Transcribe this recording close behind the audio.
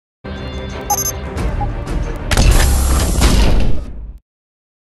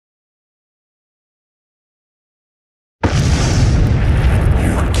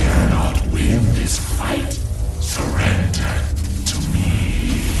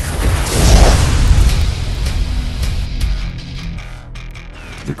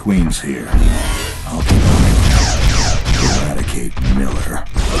Queen's here. I'll keep on eradicate Miller.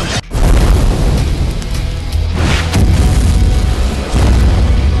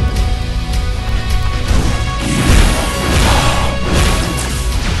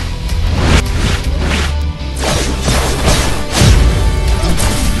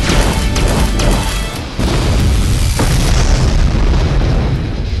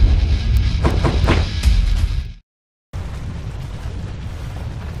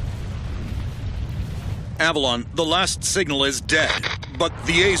 Avalon, the last signal is dead, but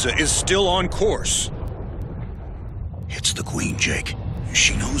the Aza is still on course. It's the Queen, Jake.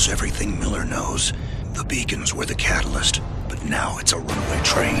 She knows everything Miller knows. The beacons were the catalyst, but now it's a runaway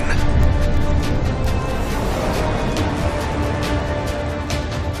train.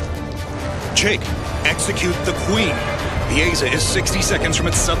 Jake, execute the Queen. The Aza is 60 seconds from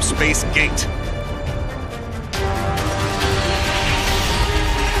its subspace gate.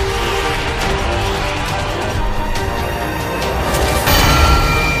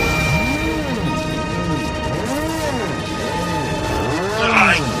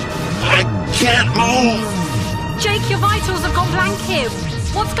 I can't move! Jake, your vitals have gone blank here.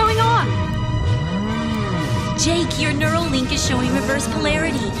 What's going on? Jake, your neural link is showing reverse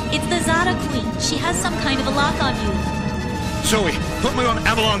polarity. It's the Zata Queen. She has some kind of a lock on you. Zoe, put me on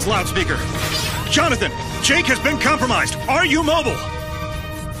Avalon's loudspeaker. Jonathan, Jake has been compromised. Are you mobile?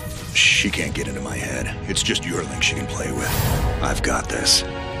 She can't get into my head. It's just your link she can play with. I've got this.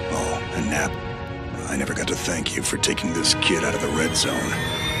 Oh, and Nap, I never got to thank you for taking this kid out of the red zone.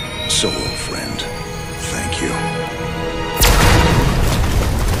 So, old friend, thank you.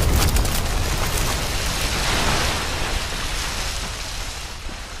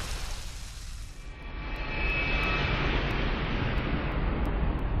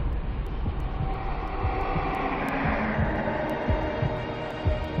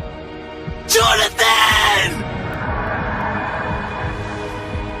 Jonathan!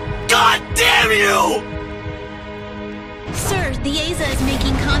 God damn you! Sir, the Aza is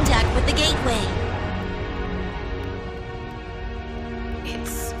making contact with the gateway.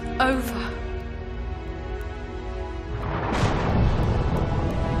 It's over.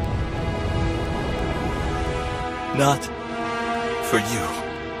 Not for you.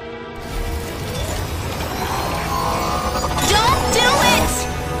 Don't do it!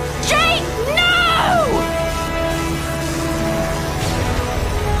 Jake, no!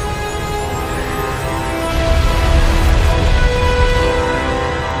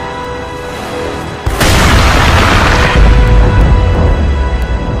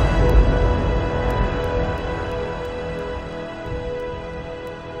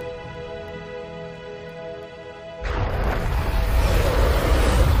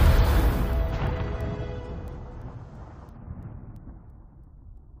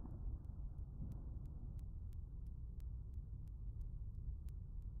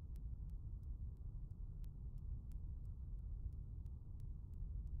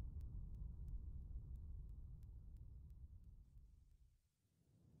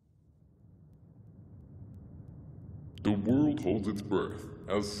 The world holds its breath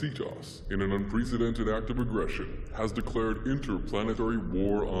as Cetos, in an unprecedented act of aggression, has declared interplanetary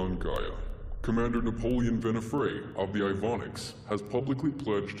war on Gaia. Commander Napoleon Venefray of the Ivonics has publicly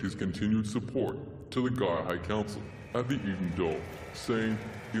pledged his continued support to the Gaia High Council at the Eden Dome, saying,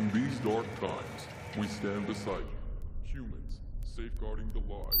 "In these dark times, we stand beside you, humans, safeguarding the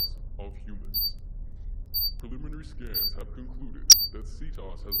lives of humans." Preliminary scans have concluded that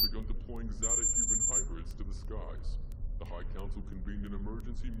Cetos has begun deploying Zeta-human hybrids to the skies. The High Council convened an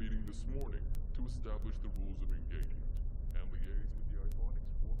emergency meeting this morning to establish the rules of engagement and liaise with the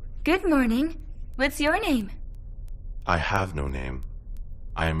Ivonics formation. Good morning. What's your name? I have no name.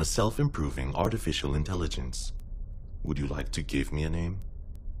 I am a self-improving artificial intelligence. Would you like to give me a name?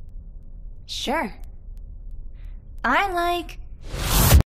 Sure. I like